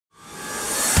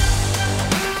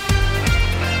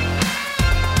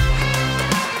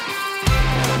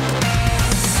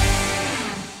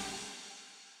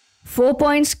4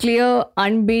 points clear,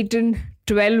 unbeaten,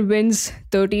 12 wins,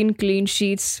 13 clean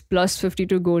sheets, plus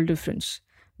 52 goal difference.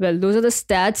 Well, those are the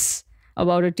stats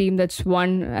about a team that's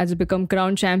won, has become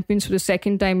crown champions for the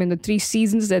second time in the 3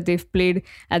 seasons that they've played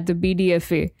at the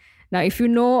BDFA. Now, if you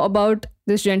know about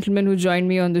this gentleman who joined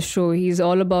me on the show, he's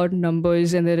all about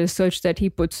numbers and the research that he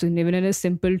puts in, even in a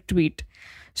simple tweet.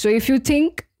 So if you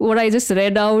think what I just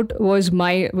read out was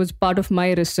part of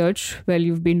my research, well,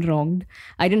 you've been wronged.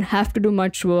 I didn't have to do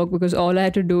much work because all I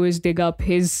had to do is dig up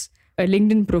his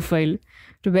LinkedIn profile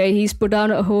to where he's put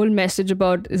down a whole message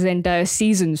about his entire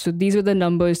season. So these were the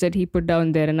numbers that he put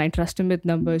down there, and I trust him with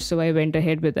numbers, so I went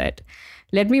ahead with that.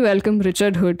 Let me welcome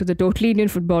Richard Hood to the Totally Indian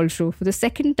Football Show for the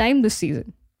second time this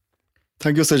season.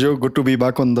 Thank you, Sejo. Good to be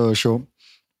back on the show.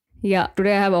 Yeah,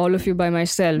 today I have all of you by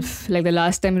myself. Like the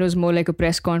last time, it was more like a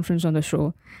press conference on the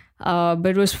show. But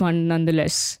it was fun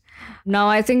nonetheless. Now,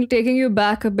 I think taking you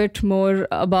back a bit more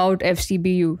about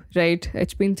FCBU, right?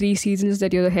 It's been 3 seasons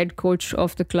that you're the head coach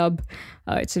of the club.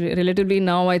 It's relatively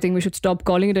now, I think we should stop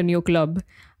calling it a new club.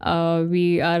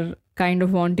 We are kind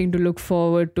of wanting to look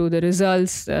forward to the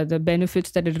results, the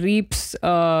benefits that it reaps.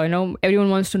 Everyone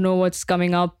wants to know what's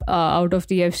coming up out of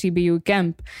the FCBU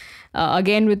camp.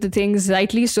 Again, with the things,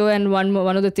 rightly so, and one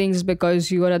of the things because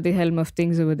you are at the helm of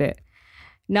things over there.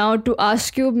 Now, to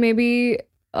ask you maybe,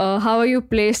 how are you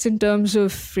placed in terms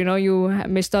of, you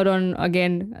missed out on,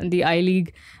 again, the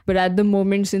I-League, but at the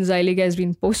moment, since I-League has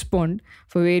been postponed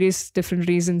for various different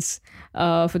reasons,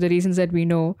 for the reasons that we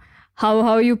know, how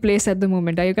are you placed at the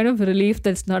moment? Are you kind of relieved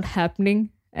that's not happening?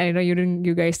 And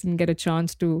you guys didn't get a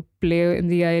chance to play in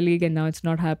the I-League, and now it's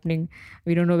not happening.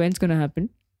 We don't know when it's going to happen.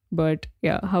 But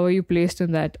yeah, how are you placed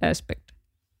in that aspect?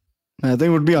 I think it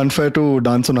would be unfair to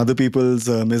dance on other people's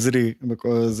misery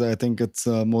because I think it's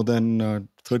more than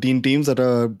 13 teams that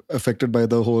are affected by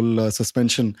the whole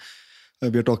suspension.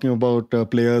 We are talking about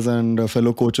players and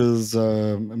fellow coaches,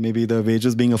 maybe the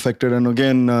wages being affected, and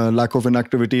again, lack of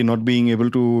inactivity, not being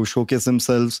able to showcase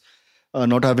themselves,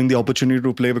 not having the opportunity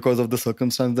to play because of the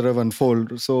circumstances that have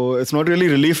unfolded. So it's not really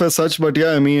relief as such, but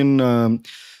yeah, I mean,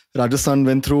 Rajasthan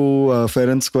went through fair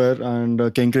and square, and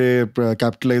Kenkre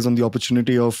capitalized on the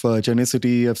opportunity of Chennai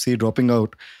City FC dropping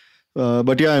out.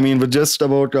 But yeah, I mean, with just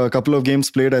about a couple of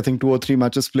games played, I think 2 or 3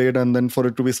 matches played, and then for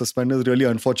it to be suspended is really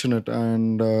unfortunate.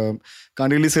 And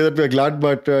can't really say that we're glad,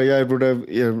 but it would have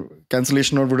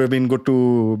cancellation out would have been good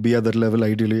to be at that level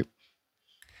ideally.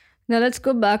 Now let's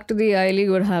go back to the I-League,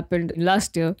 what happened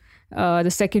last year, the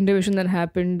second division that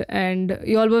happened, and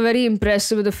you all were very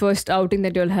impressive with the first outing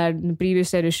that you all had in the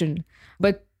previous edition.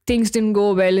 But things didn't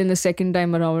go well in the second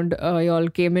time around. You all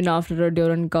came in after a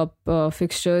Durand Cup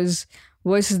fixtures.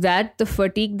 Was that the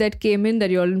fatigue that came in that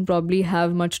you all didn't probably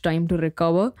have much time to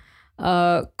recover?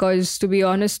 Because to be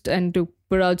honest and to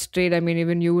put out straight, I mean,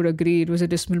 even you would agree it was a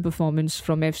dismal performance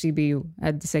from FCBU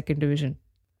at the second division.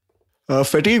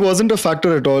 Fatigue wasn't a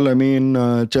factor at all. I mean,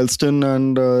 Chelston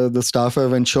and the staff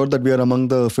have ensured that we are among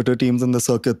the fitter teams in the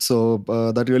circuit. So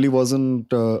that really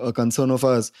wasn't a concern of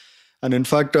ours. And in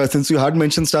fact, since you had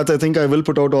mentioned stats, I think I will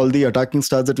put out all the attacking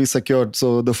stats that we secured.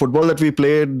 So the football that we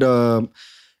played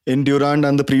in Durand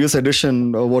and the previous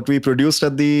edition, what we produced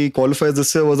at the qualifiers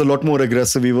this year was a lot more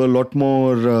aggressive. We were a lot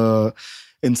more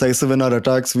incisive in our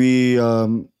attacks. We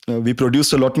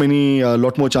produced a lot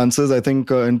more chances. I think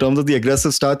in terms of the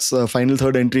aggressive stats, final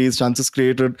third entries, chances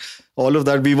created, all of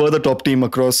that, we were the top team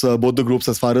across both the groups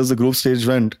as far as the group stage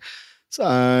went.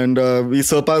 And we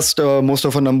surpassed most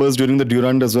of our numbers during the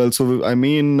Durand as well. So, I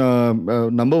mean,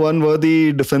 number one were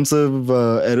the defensive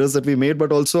errors that we made,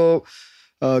 but also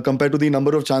compared to the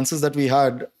number of chances that we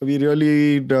had, we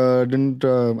really didn't,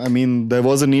 I mean, there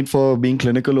was a need for being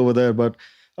clinical over there, but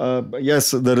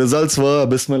yes, the results were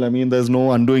abysmal. I mean, there's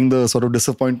no undoing the sort of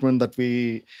disappointment that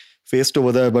we faced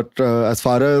over there. But as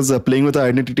far as playing with our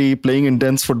identity, playing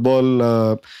intense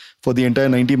football for the entire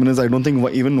 90 minutes, I don't think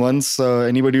even once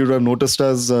anybody would have noticed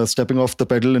us stepping off the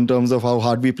pedal in terms of how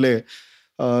hard we play.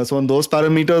 So on those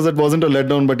parameters, it wasn't a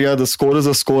letdown. But yeah, the score is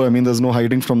a score. I mean, there's no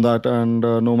hiding from that. And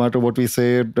no matter what we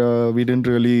said, we didn't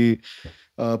really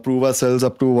prove ourselves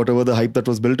up to whatever the hype that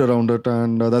was built around it,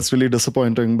 and that's really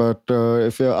disappointing. But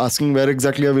if you're asking where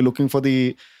exactly are we looking for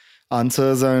the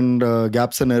answers and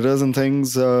gaps and errors and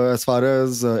things, as far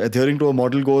as adhering to a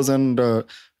model goes and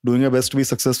doing our best to be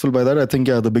successful by that, I think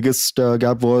the biggest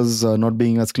gap was not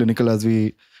being as clinical as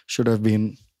we should have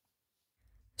been.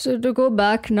 So to go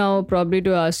back now, probably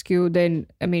to ask you then,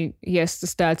 I mean, yes, the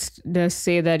stats does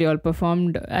say that you all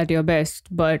performed at your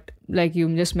best, but like you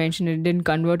just mentioned, it didn't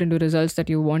convert into results that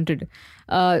you wanted.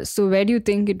 So where do you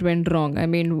think it went wrong? I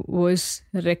mean, was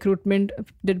recruitment,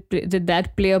 did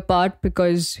that play a part?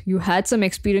 Because you had some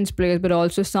experienced players, but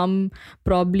also some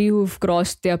probably who've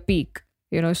crossed their peak,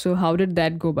 so how did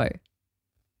that go by?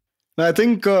 I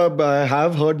think I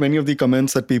have heard many of the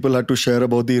comments that people had to share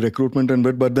about the recruitment and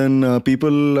bit, but then people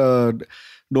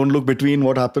don't look between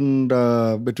what happened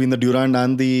between the Durand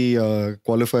and the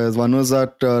qualifiers. One was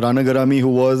that Rana Garami, who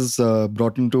was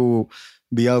brought in to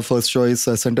be our first choice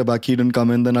centre back, he didn't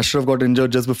come in. Then Ashraf got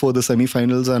injured just before the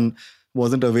semi-finals and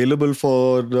wasn't available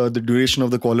for the duration of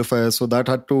the qualifiers. So that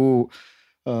had to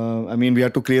we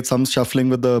had to create some shuffling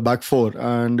with the back four.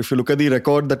 And if you look at the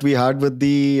record that we had with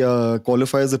the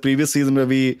qualifiers the previous season, where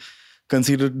we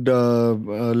conceded a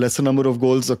lesser number of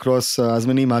goals across as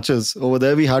many matches, over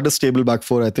there we had a stable back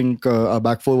four. I think our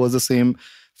back four was the same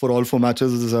for all 4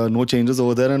 matches, no changes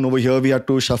over there. And over here we had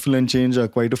to shuffle and change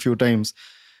quite a few times.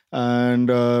 And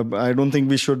I don't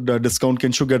think we should discount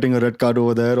Kinshu getting a red card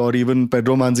over there, or even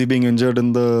Pedro Manzi being injured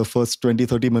in the first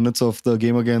 20-30 minutes of the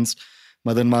game against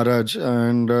Madan Maharaj.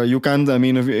 And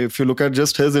if you look at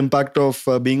just his impact of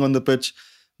being on the pitch,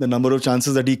 the number of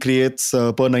chances that he creates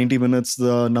per 90 minutes,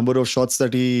 the number of shots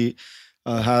that he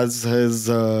has, his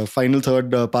final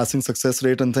third passing success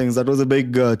rate and things, that was a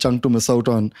big chunk to miss out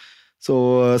on.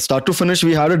 So start to finish,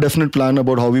 we had a definite plan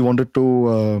about how we wanted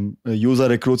to use our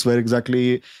recruits, where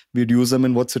exactly we'd use them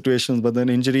in what situations, but then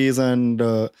injuries and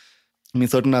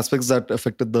certain aspects that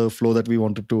affected the flow that we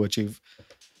wanted to achieve.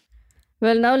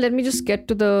 Well, now let me just get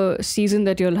to the season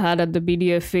that you all had at the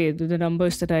BDFA, the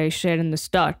numbers that I shared in the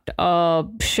start.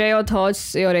 Share your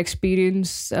thoughts, your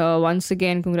experience. Once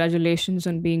again, congratulations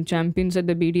on being champions at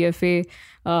the BDFA.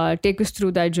 Take us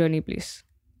through that journey, please.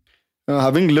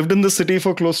 Having lived in the city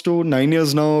for close to 9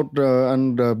 years now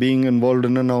and being involved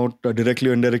in and out directly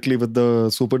or indirectly with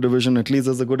the Super Division, at least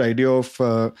there's a good idea of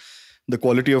the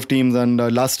quality of teams. And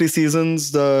last 3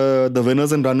 seasons, the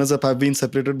winners and runners-up have been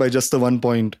separated by just the 1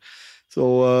 point.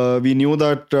 So we knew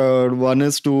that one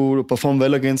is to perform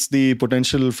well against the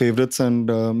potential favorites and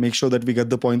make sure that we get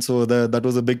the points over there. That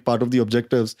was a big part of the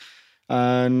objectives.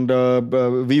 And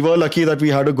we were lucky that we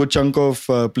had a good chunk of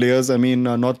players. I mean,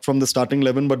 not from the starting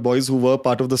 11, but boys who were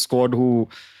part of the squad who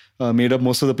made up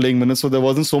most of the playing minutes. So there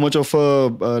wasn't so much of a,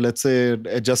 let's say,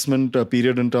 adjustment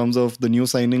period in terms of the new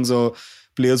signings or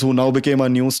players who now became a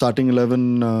new starting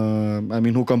 11.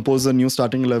 Who composed a new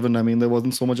starting 11. I mean, there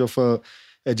wasn't so much of a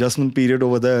adjustment period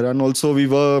over there. And also we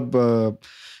were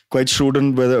quite shrewd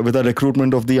with our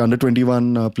recruitment of the under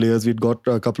 21 players. We'd got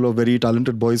a couple of very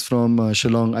talented boys from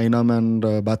Shillong, Ainam and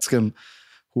Batskim,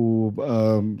 who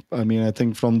I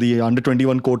think from the under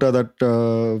 21 quota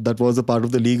that was a part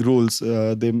of the league rules,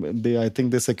 I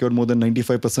think they secured more than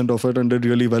 95% of it and did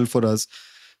really well for us.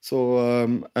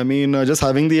 So just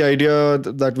having the idea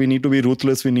that we need to be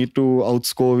ruthless, we need to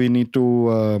outscore, we need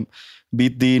to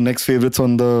beat the next favorites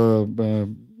on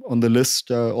the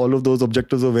list. All of those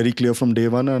objectives were very clear from day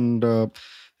one, and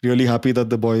really happy that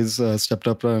the boys stepped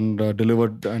up and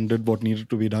delivered and did what needed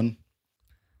to be done.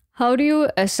 How do you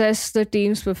assess the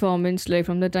team's performance, like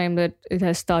from the time that it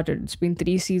has started? It's been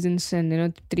 3 seasons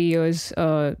and 3 years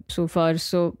so far.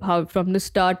 So how from the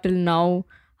start till now,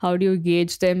 how do you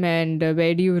gauge them, and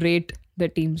where do you rate the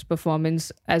team's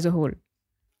performance as a whole?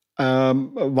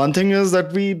 One thing is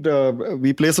that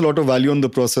we place a lot of value on the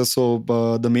process. So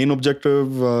the main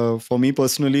objective for me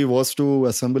personally was to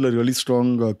assemble a really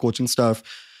strong coaching staff.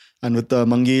 And with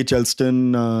Mangi,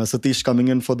 Chelston, Satish coming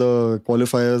in for the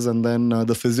qualifiers, and then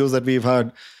the physios that we've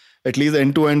had, at least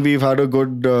end to end, we've had a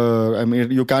good,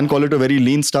 you can call it a very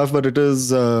lean staff, but it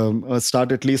is a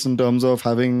start at least in terms of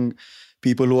having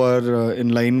people who are in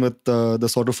line with the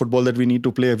sort of football that we need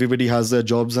to play. Everybody has their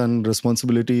jobs and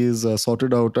responsibilities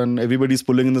sorted out, and everybody's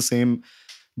pulling in the same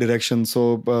direction.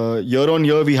 So year on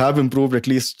year, we have improved at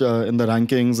least in the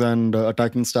rankings and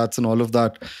attacking stats and all of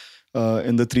that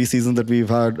in the 3 seasons that we've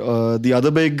had. The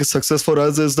other big success for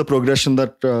us is the progression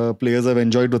that players have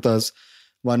enjoyed with us.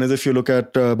 One is if you look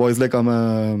at boys like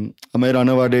Amay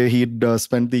Ranawade, he'd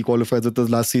spent the qualifiers with us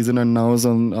last season and now is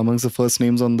amongst the first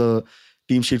names on the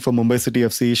team sheet for Mumbai City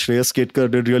FC. Shreyas Ketkar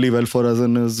did really well for us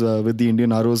and is with the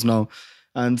Indian Arrows now.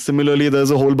 And similarly,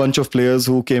 there's a whole bunch of players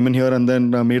who came in here and then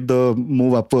made the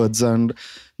move upwards. And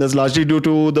that's largely due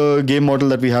to the game model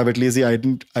that we have, at least the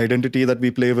identity that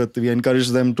we play with. We encourage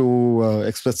them to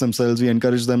express themselves. We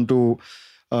encourage them to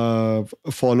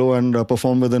follow and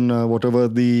perform within whatever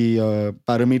the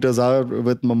parameters are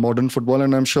with modern football.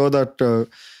 And I'm sure that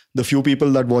the few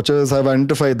people that watchers have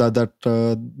identified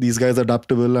that these guys are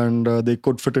adaptable and they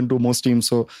could fit into most teams.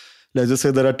 So let's just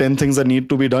say there are 10 things that need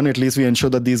to be done. At least we ensure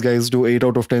that these guys do 8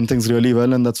 out of 10 things really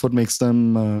well, and that's what makes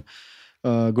them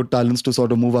good talents to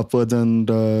sort of move upwards and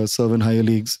serve in higher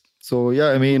leagues. So yeah,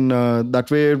 I mean,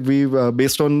 that way we've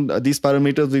based on these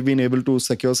parameters, we've been able to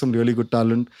secure some really good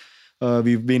talent.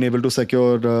 We've been able to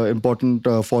secure important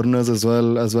foreigners as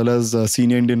well as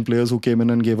senior Indian players who came in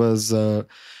and gave us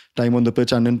time on the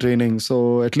pitch and in training.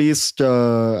 So at least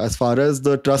as far as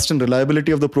the trust and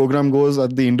reliability of the program goes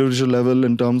at the individual level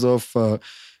in terms of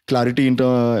clarity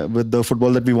with the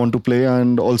football that we want to play,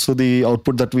 and also the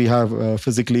output that we have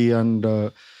physically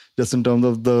and just in terms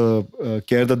of the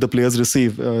care that the players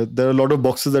receive. There are a lot of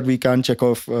boxes that we can check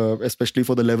off, especially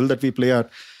for the level that we play at.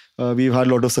 We've had a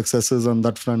lot of successes on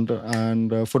that front,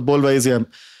 and football-wise,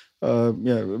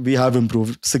 we have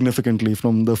improved significantly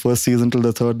from the first season till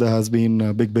the third. There has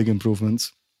been big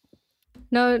improvements.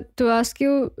 Now, to ask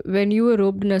you, when you were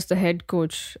roped in as the head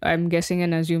coach, I'm guessing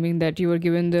and assuming that you were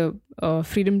given the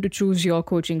freedom to choose your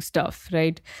coaching stuff,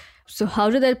 right? So, how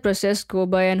did that process go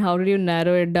by, and how did you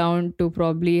narrow it down to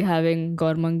probably having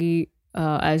Gormangi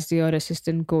as your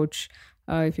assistant coach?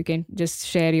 If you can just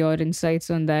share your insights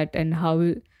on that, and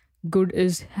how good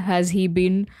has he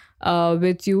been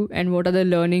with you, and what are the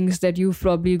learnings that you've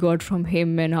probably got from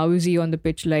him, and how is he on the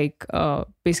pitch, like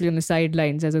basically on the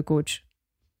sidelines as a coach?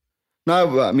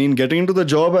 No, I mean, getting into the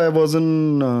job, I was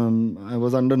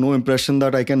under no impression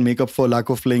that I can make up for lack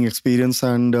of playing experience,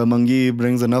 and Mangi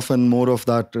brings enough and more of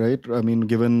that, right? I mean,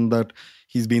 given that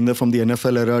he's been there from the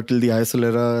NFL era till the ISL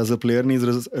era as a player, and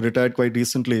he's retired quite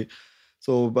recently.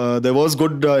 So there was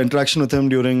good interaction with him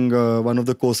during one of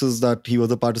the courses that he was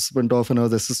a participant of, and I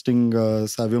was assisting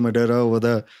Savio Madera over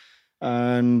there.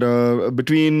 And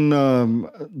between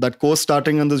that course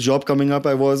starting and this job coming up,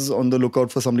 I was on the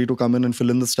lookout for somebody to come in and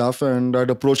fill in the staff. And I'd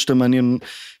approached him, and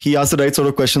he asked the right sort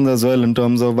of questions as well in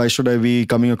terms of why should I be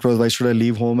coming across, why should I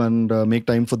leave home and make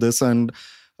time for this. And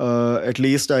at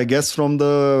least I guess from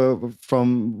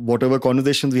whatever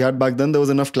conversations we had back then, there was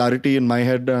enough clarity in my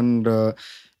head and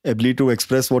ability to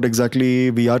express what exactly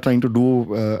we are trying to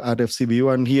do at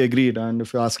FCBU, and he agreed. And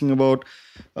if you're asking about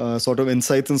sort of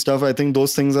insights and stuff, I think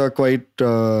those things are quite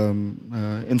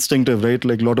instinctive, right?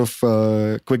 Like a lot of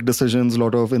quick decisions, a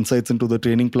lot of insights into the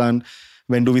training plan.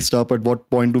 When do we stop? At what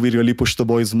point do we really push the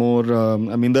boys more?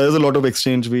 I mean, there is a lot of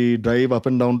exchange. We drive up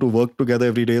and down to work together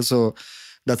every day, so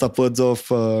that's upwards of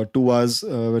 2 hours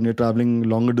when you're traveling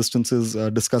longer distances,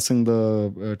 discussing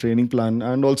the training plan.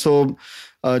 And also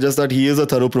just that he is a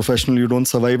thorough professional. You don't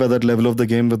survive at that level of the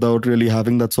game without really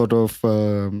having that sort of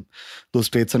those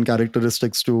traits and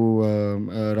characteristics to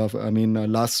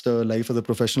last life as a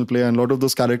professional player. And a lot of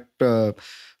those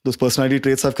those personality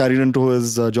traits have carried into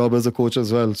his job as a coach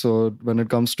as well. So when it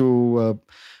comes to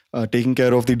taking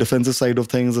care of the defensive side of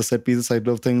things, the set piece side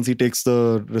of things, he takes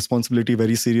the responsibility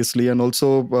very seriously. And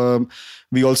also,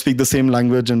 we all speak the same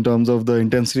language in terms of the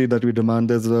intensity that we demand.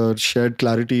 There's a shared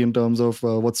clarity in terms of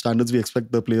what standards we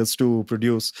expect the players to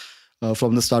produce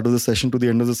from the start of the session to the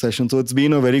end of the session. So it's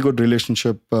been a very good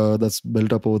relationship that's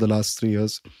built up over the last 3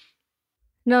 years.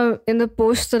 Now, in the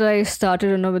post that I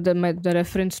started with the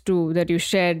reference to that you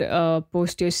shared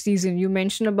post your season, you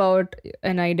mentioned about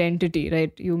an identity,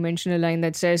 right? You mentioned a line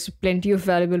that says, plenty of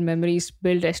valuable memories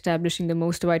built establishing the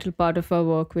most vital part of our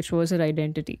work, which was our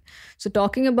identity. So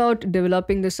talking about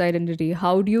developing this identity,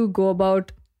 how do you go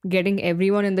about getting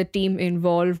everyone in the team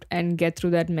involved and get through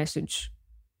that message?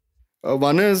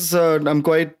 One is I'm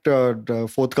quite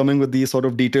forthcoming with the sort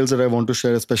of details that I want to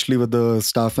share, especially with the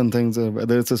staff and things,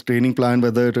 whether it's a training plan,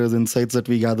 whether it is insights that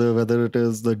we gather, whether it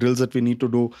is the drills that we need to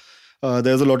do.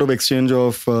 There's a lot of exchange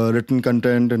of written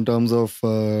content in terms of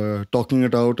talking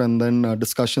it out and then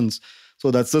discussions. So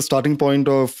that's the starting point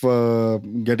of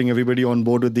getting everybody on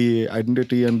board with the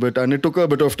identity. And it took a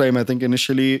bit of time. I think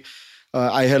initially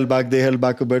I held back, they held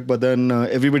back a bit, but then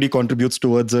everybody contributes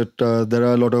towards it. There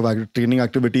are a lot of training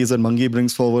activities that Mangi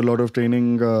brings forward, a lot of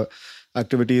training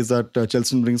activities that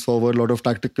Chelston brings forward, a lot of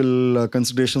tactical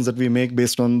considerations that we make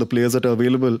based on the players that are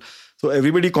available. So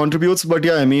everybody contributes, but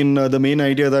yeah, I mean, the main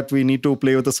idea that we need to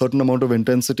play with a certain amount of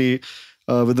intensity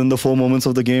within the 4 moments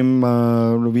of the game.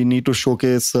 We need to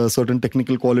showcase certain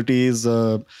technical qualities,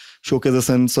 showcase a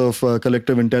sense of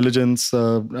collective intelligence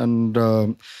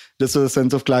and just a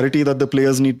sense of clarity that the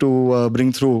players need to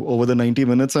bring through over the 90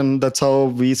 minutes. And that's how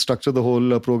we structure the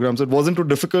whole program. So it wasn't too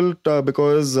difficult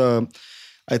because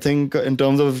I think in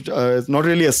terms of not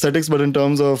really aesthetics, but in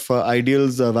terms of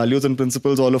ideals, values and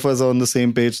principles, all of us are on the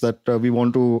same page that we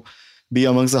want to be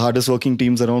amongst the hardest working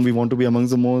teams around. We want to be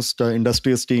amongst the most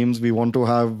industrious teams. We want to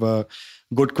have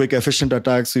good, quick, efficient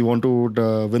attacks. We want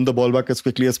to win the ball back as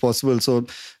quickly as possible. So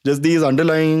just these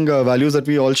underlying values that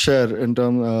we all share in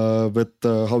terms with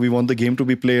how we want the game to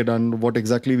be played and what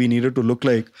exactly we need it to look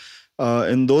like.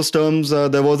 In those terms,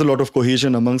 there was a lot of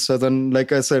cohesion amongst us. And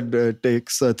like I said, it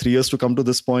takes 3 years to come to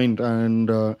this point.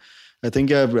 And I think,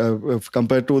 if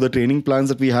compared to the training plans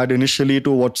that we had initially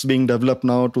to what's being developed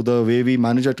now, to the way we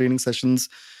manage our training sessions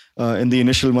in the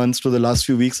initial months to the last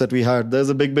few weeks that we had, there's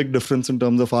a big, big difference in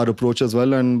terms of our approach as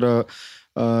well. And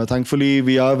thankfully,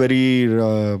 we are very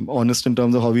honest in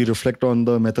terms of how we reflect on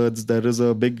the methods. There is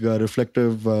a big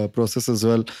reflective process as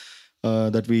well.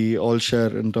 That we all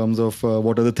share in terms of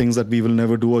what are the things that we will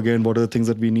never do again, what are the things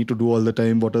that we need to do all the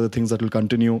time, what are the things that will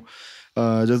continue.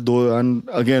 And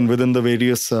again, within the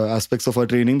various aspects of our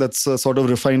training, that's sort of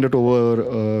refined it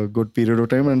over a good period of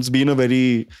time. And it's been a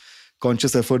very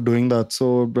conscious effort doing that.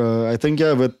 So I think,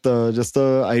 with just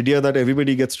the idea that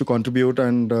everybody gets to contribute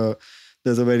and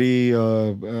there's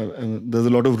there's a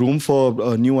lot of room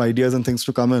for new ideas and things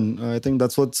to come in. I think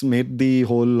that's what's made the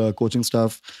whole coaching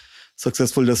staff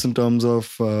successful just in terms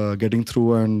of getting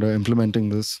through and implementing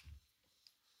this.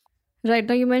 Right.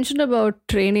 Now, you mentioned about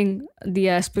training, the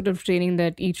aspect of training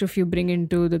that each of you bring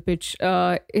into the pitch.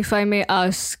 If I may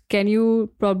ask, can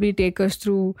you probably take us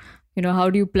through, how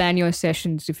do you plan your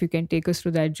sessions? If you can take us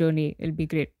through that journey, it'll be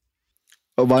great.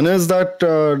 One is that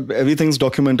everything's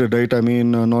documented, right? I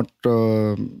mean,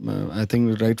 I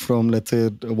think right from, let's say,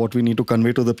 what we need to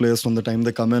convey to the players from the time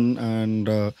they come in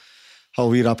and how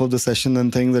we wrap up the session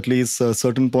and things, at least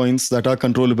certain points that are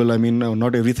controllable. I mean,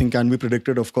 not everything can be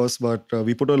predicted, of course, but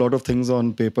we put a lot of things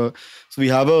on paper. So we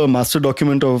have a master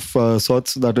document of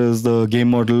sorts, that is the game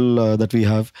model that we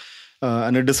have.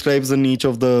 And it describes in each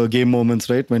of the game moments,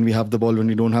 right? When we have the ball, when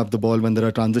we don't have the ball, when there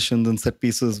are transitions and set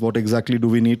pieces, what exactly do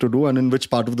we need to do? And in which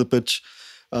part of the pitch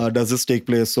does this take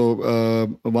place? So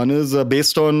one is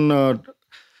based on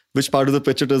which part of the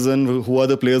pitch it is in, who are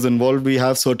the players involved. We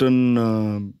have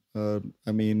certain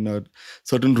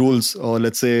certain rules, or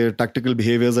let's say tactical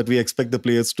behaviors that we expect the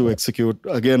players to execute,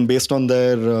 again based on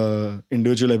their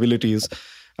individual abilities.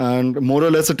 And more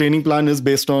or less a training plan is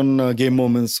based on game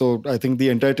moments. So I think the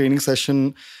entire training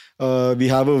session, we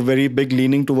have a very big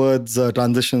leaning towards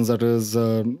transitions. That is,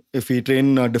 if we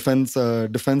train defense,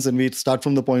 and we start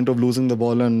from the point of losing the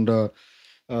ball and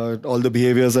all the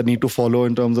behaviors that need to follow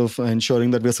in terms of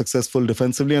ensuring that we're successful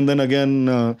defensively. And then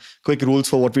again, quick rules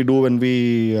for what we do when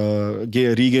we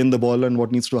regain the ball and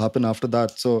what needs to happen after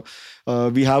that. So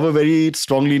we have a very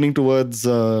strong leaning towards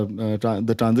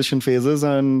the transition phases.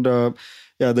 And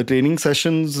the training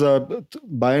sessions,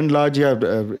 by and large,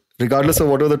 regardless of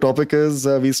whatever the topic is,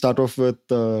 we start off with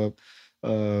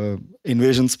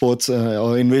invasion sports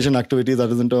or invasion activities, that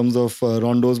is in terms of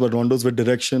rondos, but rondos with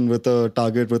direction, with a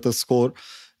target, with a score.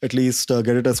 At least get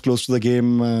it as close to the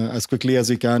game as quickly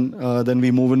as we can. Then we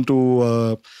move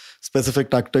into specific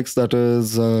tactics, that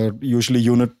is usually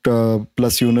unit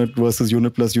plus unit versus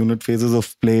unit plus unit phases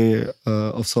of play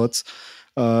of sorts.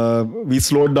 We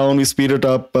slow it down, we speed it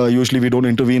up. Usually we don't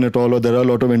intervene at all, or there are a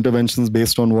lot of interventions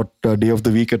based on what day of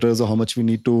the week it is, or how much we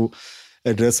need to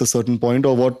address a certain point,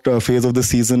 or what phase of the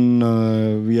season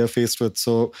we are faced with.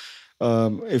 So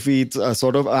if we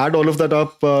sort of add all of that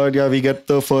up, we get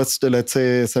the first, let's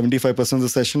say, 75% of the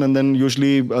session. And then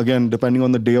usually, again, depending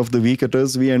on the day of the week it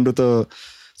is, we end with a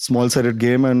small-sided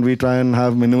game, and we try and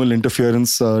have minimal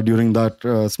interference during that.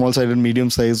 Small-sided,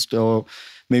 medium-sized, or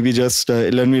maybe just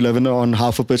 11-11 on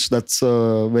half a pitch. That's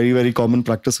very, very common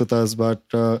practice with us. But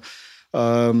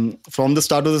from the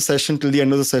start of the session till the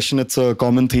end of the session, it's a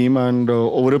common theme. And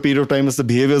over a period of time, it's the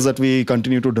behaviors that we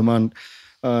continue to demand.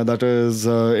 That is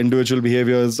individual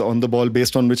behaviors on the ball,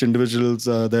 based on which individuals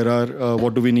there are.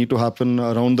 What do we need to happen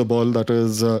around the ball? That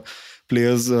is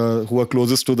players who are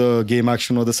closest to the game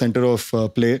action or the center of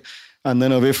play. And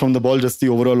then away from the ball, just the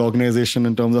overall organization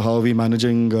in terms of how we're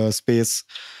managing space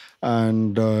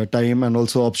and time, and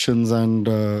also options, and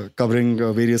covering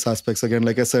various aspects. Again,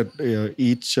 like I said,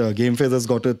 each game phase has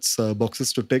got its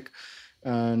boxes to tick.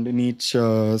 And in each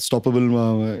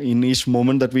in each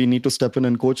moment that we need to step in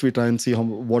and coach, we try and see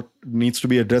what needs to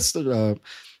be addressed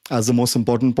as the most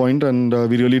important point, and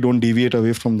we really don't deviate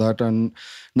away from that. And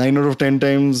 9 out of 10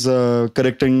 times,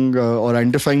 correcting or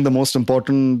identifying the most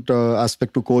important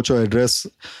aspect to coach or address,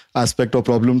 aspect or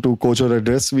problem to coach or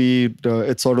address,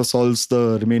 it sort of solves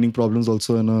the remaining problems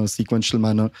also in a sequential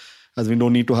manner, as we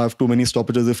don't need to have too many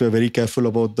stoppages if we're very careful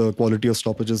about the quality of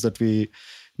stoppages that we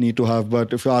need to have.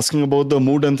 But if you're asking about the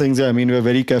mood and things, we're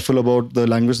very careful about the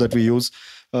language that we use.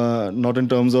 not in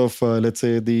terms of, let's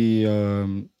say,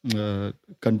 the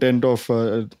content of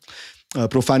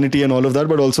profanity and all of that,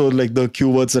 but also like the cue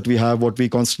words that we have, what we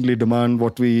constantly demand,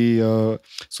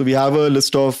 so we have a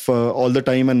list of all the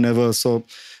time and never. So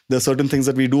there are certain things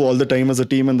that we do all the time as a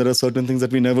team, and there are certain things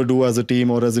that we never do as a team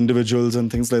or as individuals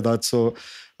and things like that. So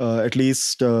at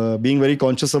least being very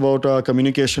conscious about our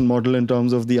communication model in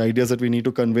terms of the ideas that we need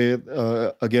to convey.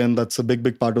 Again, that's a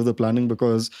big part of the planning,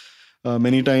 because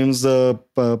many times the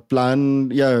plan,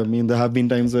 there have been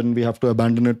times when we have to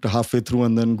abandon it halfway through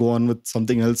and then go on with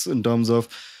something else in terms of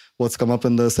what's come up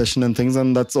in the session and things.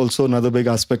 And that's also another big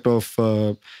aspect of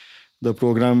the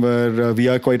program, where we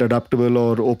are quite adaptable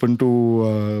or open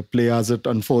to play as it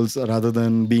unfolds rather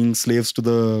than being slaves to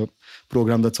the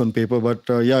program that's on paper. But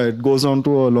it goes on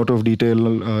to a lot of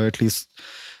detail, at least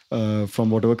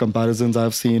from whatever comparisons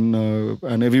I've seen,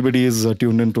 and everybody is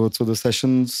tuned into it. So the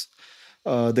sessions,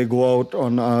 they go out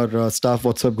on our staff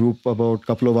WhatsApp group about a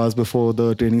couple of hours before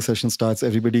the training session starts.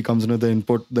 Everybody comes in with their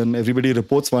input. Then everybody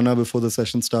reports 1 hour before the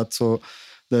session starts. So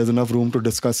there's enough room to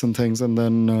discuss and things. And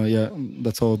then,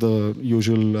 that's how the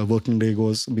usual working day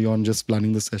goes beyond just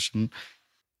planning the session.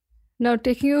 Now,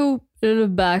 taking you a little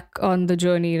back on the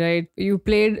journey, right? You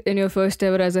played in your first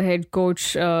ever as a head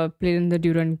coach, played in the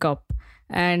Durand Cup.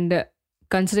 And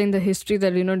considering the history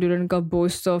that, Durand Cup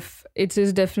boasts of, it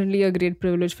is definitely a great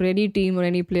privilege for any team or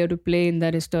any player to play in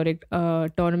that historic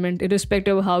tournament,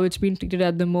 irrespective of how it's been treated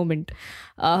at the moment.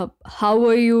 How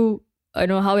were you,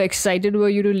 how excited were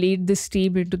you to lead this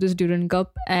team into this Durand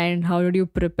Cup, and how did you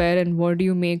prepare, and what do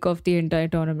you make of the entire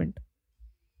tournament?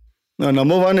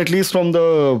 Number one, at least from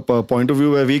the point of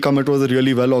view where we come, it was a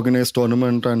really well organized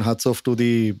tournament, and hats off to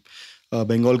the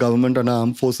Bengal government and our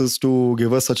armed forces to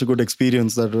give us such a good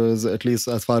experience. That was, at least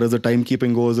as far as the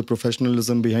timekeeping goes, the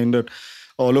professionalism behind it,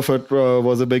 all of it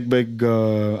was a big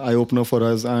eye opener for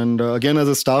us. And again, as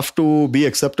a staff, to be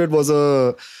accepted was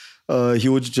a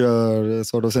huge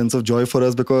sort of sense of joy for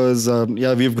us, because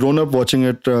we've grown up watching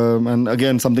it, and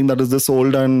again, something that is this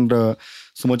old and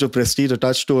so much of prestige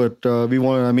attached to it. We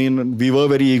were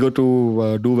very eager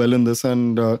to do well in this,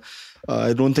 and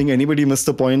I don't think anybody missed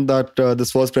the point that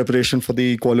this was preparation for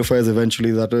the qualifiers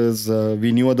eventually. That is,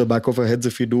 we knew at the back of our heads,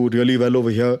 if we do really well over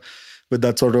here with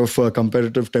that sort of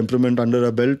competitive temperament under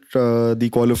our belt, the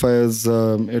qualifiers,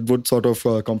 it would sort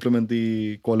of complement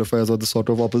the qualifiers or the sort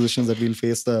of oppositions that we'll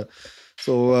face there.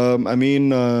 So,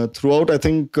 throughout, I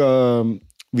think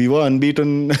we were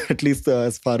unbeaten, at least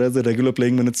as far as the regular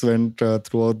playing minutes went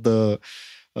throughout the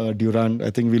Durand. I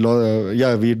think we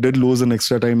lost. We did lose in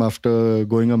extra time after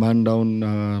going a man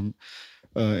down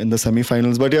in the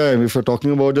semi-finals. But if we're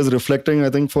talking about just reflecting, I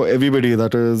think for everybody,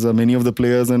 that is many of the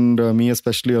players and me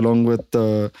especially, along with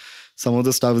some of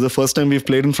the staff, it's the first time we've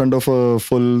played in front of a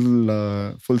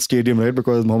full stadium, right?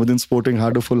 Because Mohammedan Sporting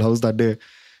had a full house that day.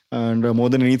 And more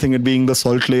than anything, it being the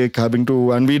Salt Lake,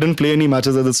 and we didn't play any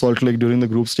matches at the Salt Lake during the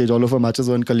group stage. All of our matches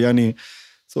were in Kalyani.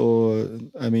 So,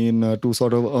 to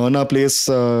sort of earn our place,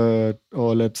 or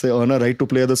let's say earn a right to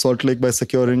play at the Salt Lake by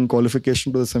securing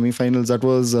qualification to the semi-finals, that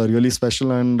was really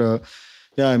special. And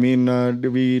we had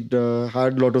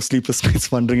a lot of sleepless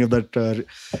nights wondering if that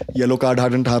yellow card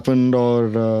hadn't happened,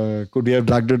 or could we have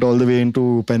dragged it all the way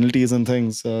into penalties and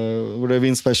things. Would have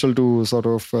been special to sort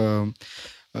of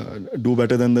do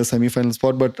better than the semi-final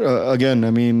spot. But again,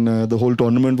 the whole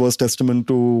tournament was testament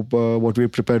to what we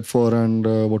prepared for and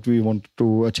what we wanted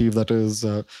to achieve. That is,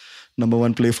 number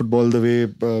one, play football the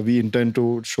way we intend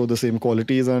to, show the same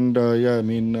qualities. And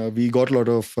we got a lot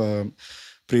of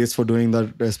praise for doing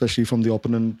that, especially from the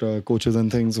opponent coaches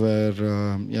and things, where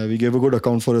we gave a good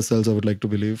account for ourselves, I would like to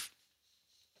believe.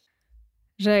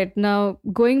 Right. Now,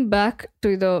 going back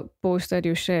to the post that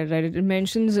you shared, right, it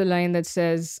mentions a line that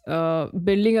says,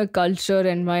 building a culture,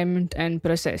 environment, and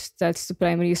process. That's the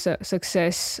primary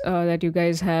success that you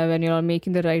guys have, and you're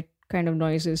making the right kind of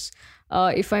noises.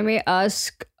 If I may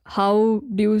ask, how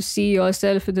do you see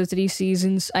yourself in the 3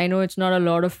 seasons? I know it's not a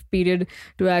lot of period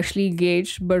to actually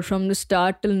gauge, but from the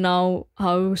start till now,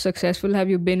 how successful have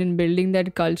you been in building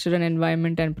that culture and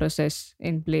environment and process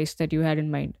in place that you had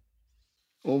in mind?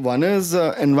 One is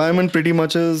environment pretty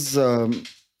much is,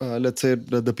 let's say,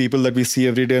 the people that we see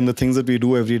every day and the things that we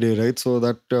do every day, right? So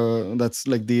that's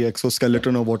like the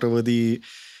exoskeleton or whatever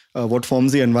what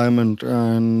forms the environment.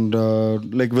 And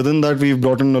like within that, we've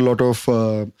brought in a lot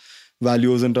of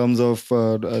values in terms of,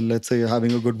 let's say,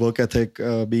 having a good work ethic,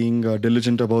 being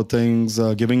diligent about things,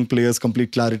 giving players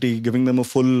complete clarity, giving them a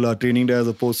full training day as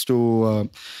opposed to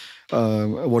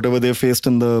whatever they faced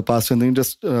in the past, and then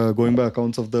just going by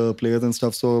accounts of the players and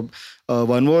stuff. So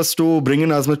one was to bring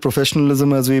in as much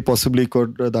professionalism as we possibly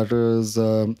could. That is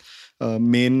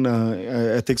main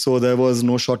ethics. So there was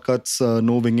no shortcuts,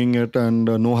 no winging it, and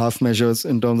no half measures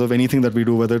in terms of anything that we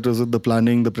do, whether it was the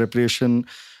planning, the preparation,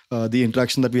 the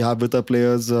interaction that we have with our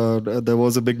players. There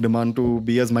was a big demand to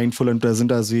be as mindful and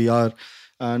present as we are.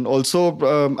 And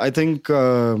also, I think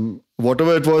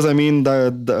whatever it was, I mean,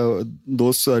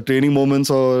 those training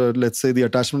moments, or let's say the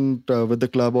attachment with the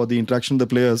club or the interaction with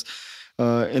the players,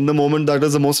 in the moment, that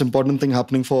is the most important thing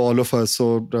happening for all of us.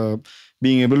 So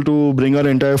being able to bring our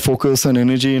entire focus and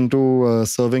energy into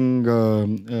serving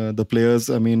the players,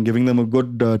 I mean, giving them a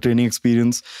good training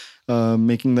experience,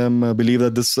 making them believe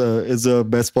that this is the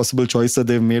best possible choice that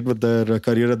they've made with their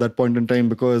career at that point in time.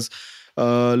 Because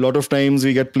a lot of times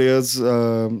we get players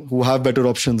who have better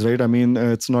options, right? I mean,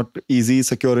 it's not easy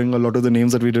securing a lot of the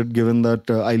names that we did, given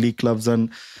that I-League clubs and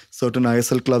certain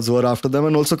ISL clubs were after them,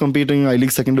 and also competing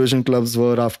I-League second division clubs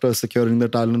were after securing the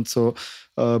talent. So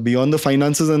beyond the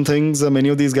finances and things, many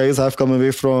of these guys have come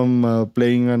away from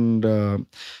playing and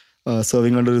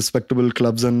serving under respectable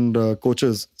clubs and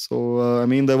coaches. So, I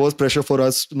mean, there was pressure for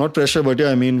us, not pressure, but yeah,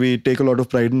 I mean, we take a lot of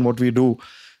pride in what we do.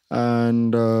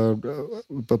 And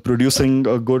producing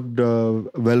a good,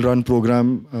 well-run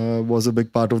program was a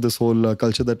big part of this whole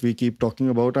culture that we keep talking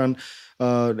about. And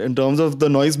in terms of the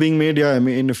noise being made, yeah, I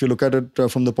mean, if you look at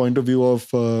it from the point of view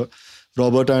of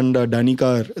Robert and Danny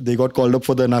Carr, they got called up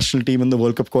for the national team in the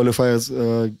World Cup qualifiers,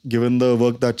 given the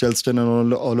work that Chelston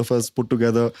and all of us put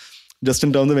together, just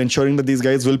in terms of ensuring that these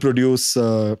guys will produce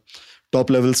top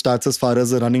level stats as far as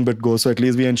the running bit goes. So at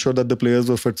least we ensure that the players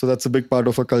were fit. So that's a big part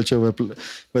of our culture, where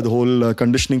the whole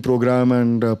conditioning program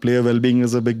and player well-being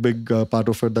is a big part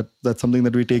of it. That's something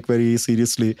that we take very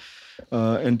seriously.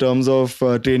 In terms of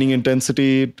training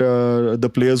intensity,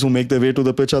 the players who make their way to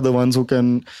the pitch are the ones who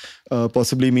can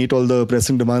possibly meet all the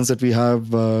pressing demands that we have.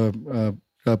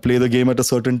 Play the game at a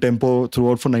certain tempo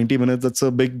throughout for 90 minutes. That's a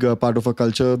big part of our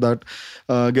culture that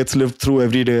gets lived through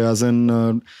every day. As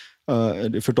in,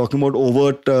 if you're talking about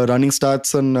overt running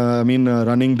stats and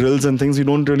running drills and things, we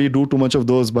don't really do too much of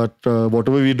those. But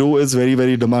whatever we do is very,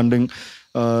 very demanding,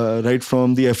 right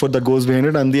from the effort that goes behind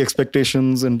it and the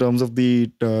expectations in terms of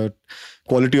the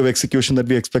quality of execution that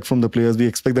we expect from the players. We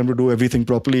expect them to do everything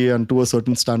properly and to a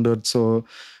certain standard. So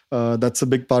that's a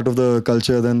big part of the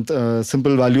culture. Then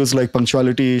simple values like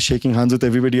punctuality, shaking hands with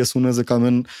everybody as soon as they come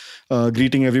in,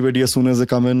 greeting everybody as soon as they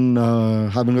come in,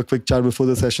 having a quick chat before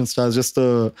the session starts, just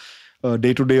the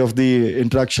day-to-day of the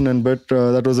interaction and bit,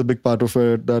 that was a big part of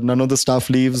it. None of the staff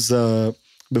leaves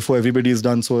before everybody is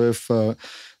done. So if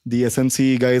the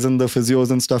SNC guys and the physios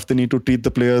and stuff, they need to treat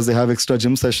the players, they have extra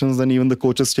gym sessions, then even the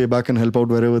coaches stay back and help out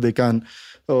wherever they can.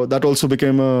 So that also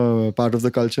became a part of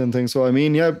the culture and things. So, I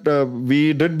mean, yeah,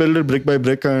 we did build it brick by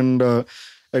brick, and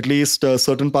at least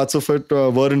certain parts of it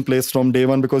were in place from day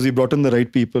one because we brought in the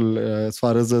right people as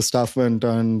far as the staff went,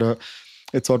 and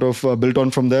it sort of built on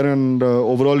from there. And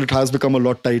overall, it has become a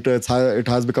lot tighter. It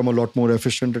has become a lot more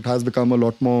efficient. It has become a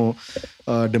lot more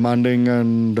demanding.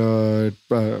 And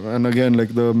again,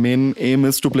 like, the main aim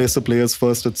is to place the players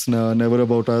first. It's never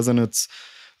about us, and it's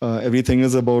everything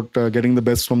is about getting the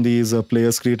best from these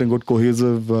players, creating good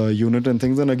cohesive unit and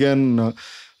things. And again, a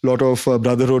lot of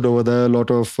brotherhood over there, a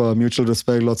lot of mutual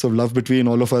respect, lots of love between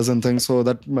all of us and things. So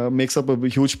that makes up a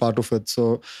huge part of it.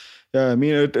 So yeah, I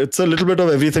mean, it's a little bit of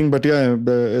everything, but yeah,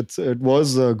 it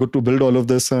was good to build all of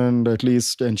this and at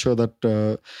least ensure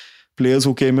that players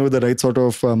who came in with the right sort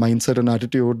of mindset and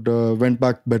attitude went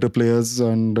back better players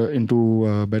and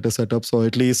into better setups, or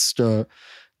at least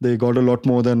they got a lot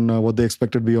more than what they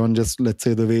expected beyond just, let's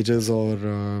say, the wages or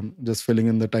just filling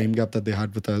in the time gap that they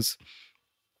had with us.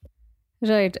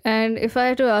 Right. And if I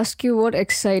had to ask you what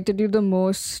excited you the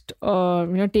most,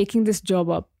 taking this job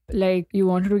up, like you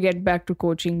wanted to get back to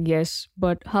coaching, yes,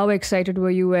 but how excited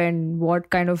were you and what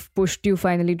kind of pushed you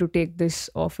finally to take this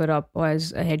offer up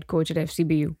as a head coach at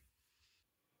FCBU?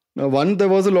 One, there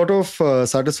was a lot of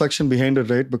satisfaction behind it,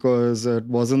 right? Because it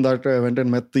wasn't that I went and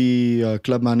met the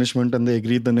club management and they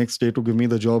agreed the next day to give me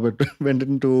the job. It went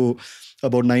into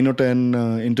about 9 or 10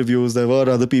 interviews. There were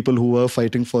other people who were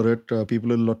fighting for it, people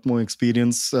with a lot more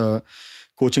experience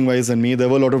coaching wise than me. There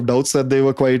were a lot of doubts that they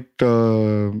were quite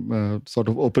sort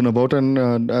of open about,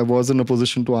 and I was in a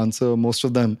position to answer most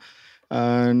of them.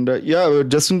 And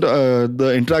just in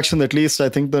the interaction, at least I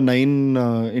think the 9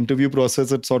 interview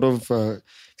process, it sort of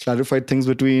clarified things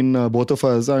between both of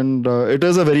us. And it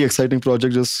is a very exciting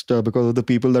project just because of the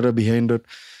people that are behind it.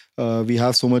 We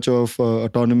have so much of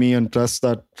autonomy and trust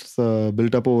that's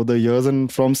built up over the years.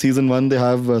 And from season 1, they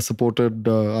have supported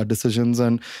our decisions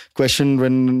and questioned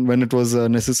when it was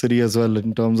necessary as well,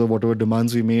 in terms of whatever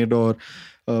demands we made or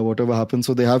whatever happens.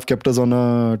 So they have kept us on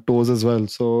our toes as well.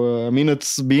 So I mean,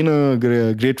 it's been a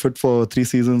great fit for 3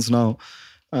 seasons now,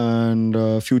 and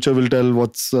future will tell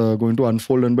what's going to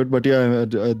unfold in bit. But yeah,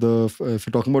 if you're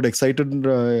talking about excited,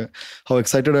 how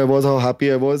excited I was, how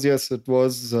happy I was, yes, it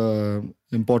was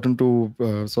important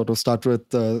to sort of start with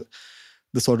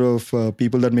the sort of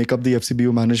people that make up the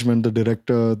FCBU management, the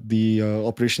director, the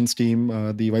operations team,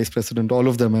 the vice president, all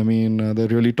of them. I mean, they're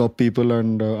really top people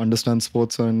and understand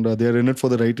sports, and they're in it for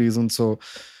the right reasons. So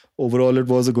overall, it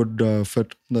was a good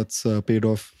fit that's paid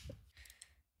off.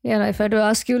 Yeah, and if I had to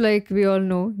ask you, like we all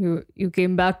know, you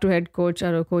came back to head coach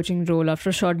or a coaching role after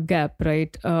a short gap,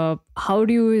 right? How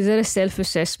do you? Is there a self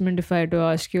assessment? If I had to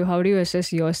ask you, how do you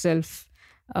assess yourself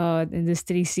in these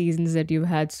 3 seasons that you've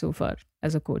had so far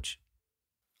as a coach?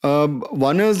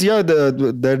 One is, yeah,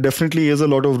 there definitely is a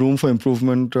lot of room for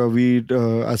improvement.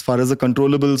 As far as the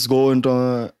controllables go,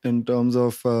 in terms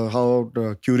of how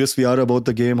curious we are about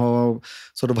the game, how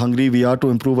sort of hungry we are to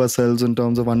improve ourselves in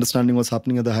terms of understanding what's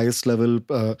happening at the highest level,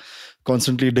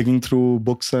 constantly digging through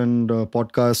books and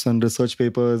podcasts and research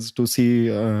papers to see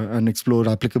and explore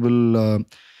applicable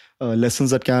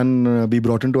lessons that can be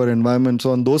brought into our environment.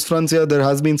 So on those fronts, yeah, there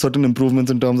has been certain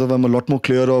improvements in terms of I'm a lot more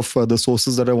clear of the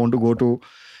sources that I want to go to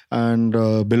and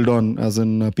build on, as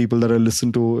in people that I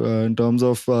listen to. In terms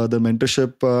of the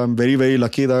mentorship, I'm very, very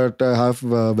lucky that I have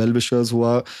well-wishers who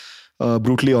are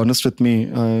brutally honest with me,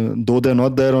 though they're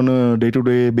not there on a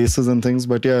day-to-day basis and things.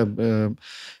 But yeah,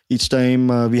 each time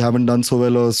we haven't done so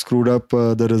well or screwed up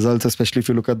the results, especially if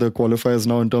you look at the qualifiers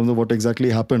now in terms of what exactly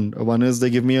happened. One is they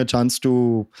give me a chance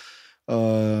to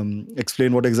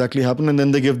explain what exactly happened, and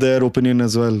then they give their opinion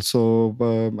as well. So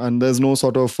and there's no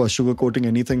sort of sugarcoating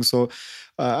anything. So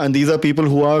and these are people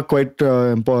who are quite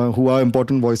who are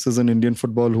important voices in Indian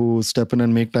football, who step in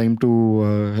and make time to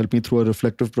help me through a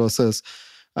reflective process.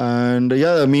 And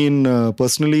yeah, I mean,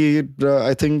 personally,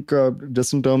 I think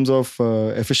just in terms of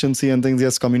efficiency and things,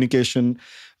 yes, communication,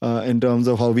 in terms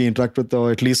of how we interact with, or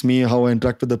at least me, how I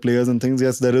interact with the players and things,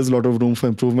 yes, there is a lot of room for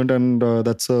improvement, and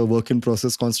that's a work in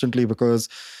process constantly, because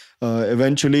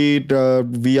eventually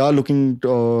we are looking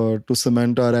to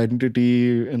cement our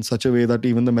identity in such a way that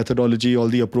even the methodology, all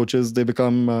the approaches, they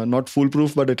become not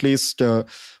foolproof, but at least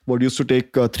what used to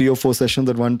take 3 or 4 sessions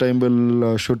at one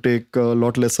time should take a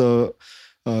lot lesser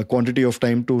quantity of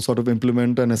time to sort of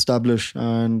implement and establish.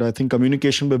 And I think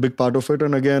communication will be a big part of it.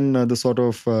 And again, the sort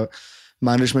of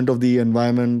management of the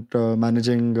environment,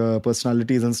 managing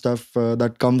personalities and stuff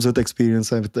that comes with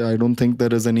experience. I don't think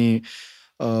there is any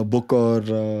book or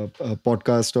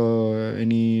podcast or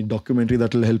any documentary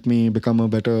that will help me become a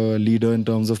better leader in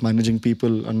terms of managing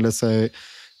people, unless I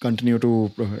continue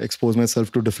to expose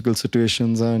myself to difficult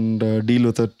situations and deal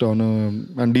with it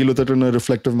in a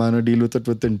reflective manner, deal with it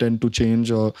with intent to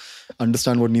change or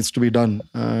understand what needs to be done.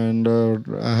 And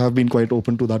I have been quite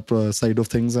open to that side of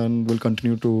things and will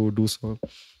continue to do so.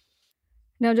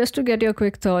 Now, just to get your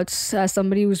quick thoughts, as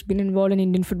somebody who's been involved in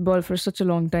Indian football for such a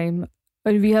long time,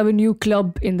 well, we have a new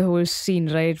club in the whole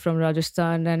scene, right, from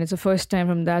Rajasthan, and it's the first time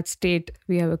from that state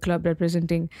we have a club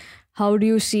representing. How do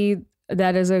you see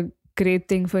that as a great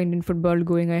thing for Indian football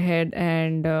going ahead?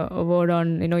 And a word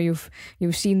on,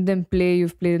 you've seen them play,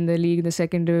 you've played in the league, the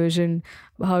second division.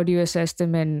 How do you assess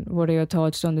them, and what are your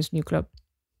thoughts on this new club?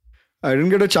 I didn't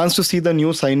get a chance to see the new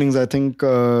signings. I think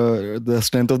the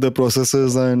strength of the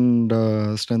processes and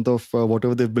strength of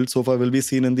whatever they've built so far will be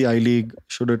seen in the I-League,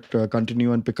 should it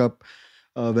continue and pick up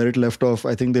where it left off.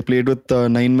 I think they played with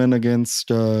 9 men against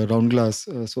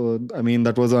Roundglass. So, I mean,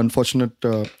 that was an unfortunate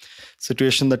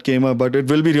situation that came up. But it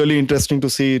will be really interesting to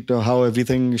see how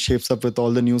everything shapes up with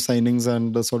all the new signings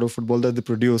and the sort of football that they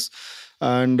produce.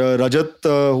 And Rajat,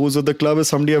 who's with the club, is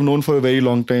somebody I've known for a very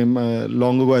long time.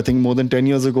 Long ago, I think more than 10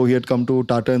 years ago, he had come to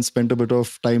Tata and spent a bit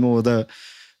of time over there.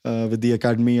 With the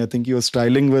academy. I think he was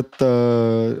trialing with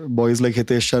boys like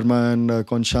Hitesh Sharma and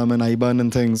Konsham and Aiban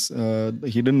and things.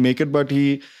 He didn't make it, but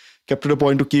he kept it a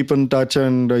point to keep in touch,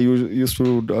 and used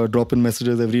to drop in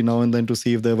messages every now and then to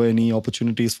see if there were any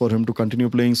opportunities for him to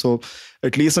continue playing. So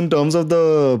at least in terms of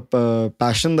the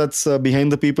passion that's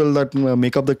behind the people that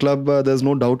make up the club, there's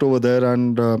no doubt over there.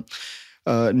 And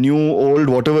new, old,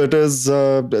 whatever it is,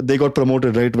 they got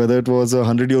promoted, right? Whether it was a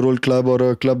 100-year-old club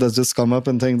or a club that's just come up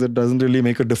and things, it doesn't really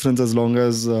make a difference as long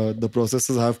as the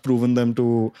processes have proven them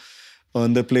to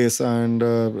earn their place.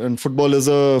 And football is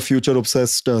a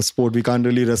future-obsessed sport. We can't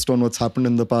really rest on what's happened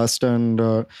in the past, and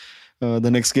the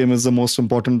next game is the most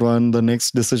important one. The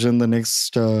next decision, the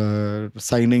next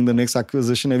signing, the next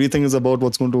acquisition, everything is about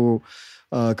what's going to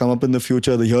come up in the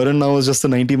future. The here and now is just the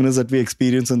 90 minutes that we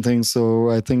experience and things. So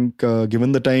I think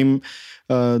given the time,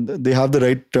 they have the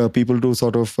right people to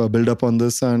sort of build up on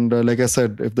this. And like I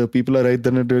said, if the people are right,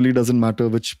 then it really doesn't matter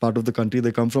which part of the country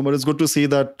they come from. But it's good to see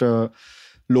that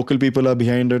local people are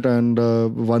behind it. And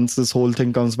once this whole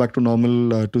thing comes back to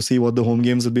normal, to see what the home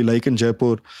games will be like in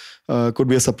Jaipur could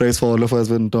be a surprise for all of us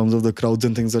in terms of the crowds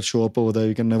and things that show up over there.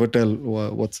 You can never tell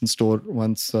what's in store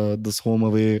once this home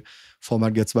away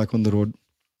format gets back on the road.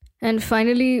 And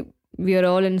finally, we are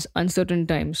all in uncertain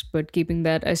times, but keeping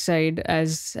that aside,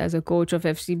 as a coach of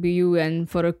FCBU and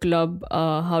for a club,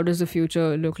 how does the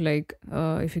future look like?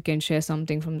 If you can share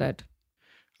something from that.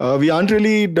 We aren't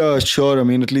really sure. I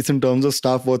mean, at least in terms of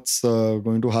staff, what's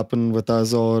going to happen with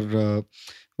us or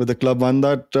with the club. One,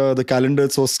 that the calendar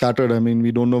is so scattered. I mean,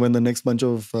 we don't know when the next bunch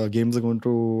of games are going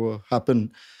to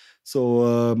happen.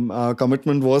 So our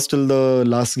commitment was till the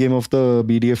last game of the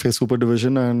BDFA Super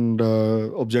Division, and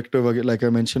objective, like I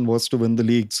mentioned, was to win the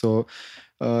league. So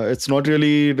it's not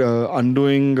really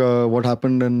undoing what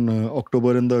happened in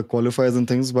October in the qualifiers and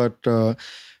things, but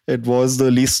it was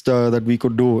the least that we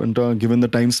could do given the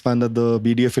time span that the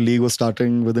BDFA league was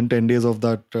starting within 10 days of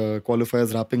that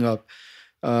qualifiers wrapping up.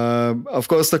 Of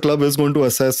course, the club is going to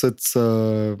assess its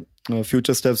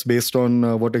future steps based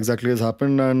on what exactly has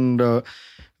happened, and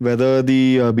whether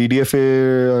the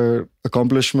BDFA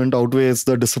accomplishment outweighs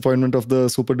the disappointment of the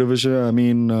Super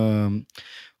Division,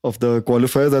 of the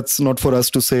qualifiers. That's not for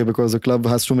us to say, because the club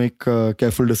has to make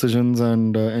careful decisions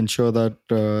and ensure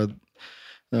that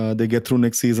they get through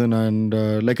next season. And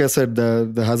like I said,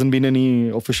 there hasn't been any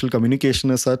official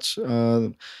communication as such.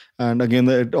 And again,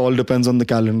 it all depends on the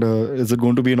calendar. Is it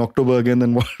going to be in October again?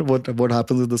 Then what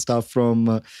happens with the staff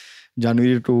from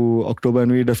January to October?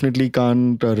 And we definitely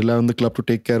can't rely on the club to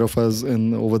take care of us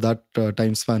over that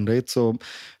time span, right? So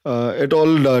it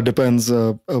all depends.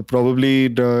 Probably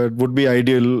it would be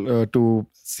ideal to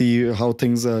see how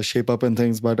things shape up and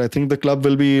things, but I think the club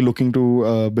will be looking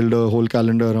to build a whole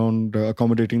calendar around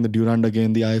accommodating the Durand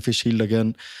again, the IFA Shield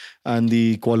again, and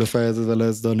the qualifiers, as well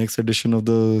as the next edition of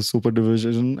the Super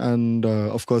Division, and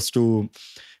of course to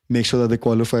make sure that they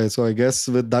qualify. So I guess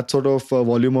with that sort of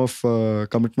volume of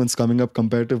commitments coming up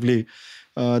comparatively,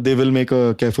 they will make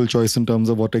a careful choice in terms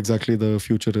of what exactly the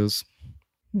future is.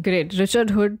 Great. Richard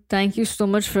Hood, thank you so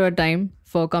much for your time,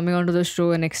 for coming onto the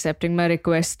show and accepting my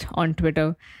request on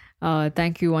Twitter.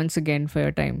 Thank you once again for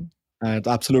your time. It's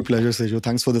absolute pleasure, Seju.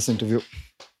 Thanks for this interview.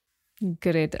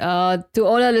 Great. To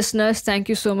all our listeners, thank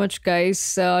you so much,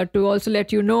 guys. To also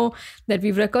let you know that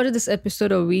we've recorded this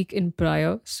episode a week in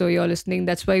prior, so you're listening.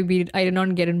 That's why I did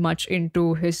not get in much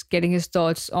into getting his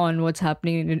thoughts on what's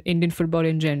happening in Indian football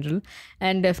in general.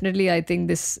 And definitely, I think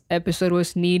this episode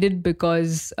was needed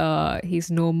because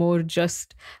he's no more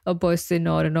just a person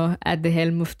or at the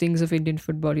helm of things of Indian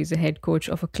football. He's a head coach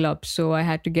of a club, so I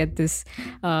had to get this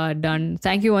done.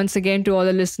 Thank you once again to all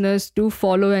the listeners. Do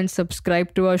follow and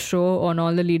subscribe to our show on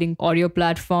all the leading audio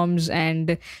platforms,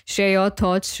 and share your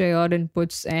thoughts, share your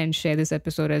inputs, and share this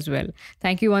episode as well.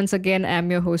 Thank you once again. I'm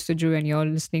your host, Aju, and you're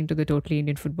listening to the Totally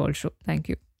Indian Football Show. Thank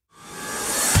you.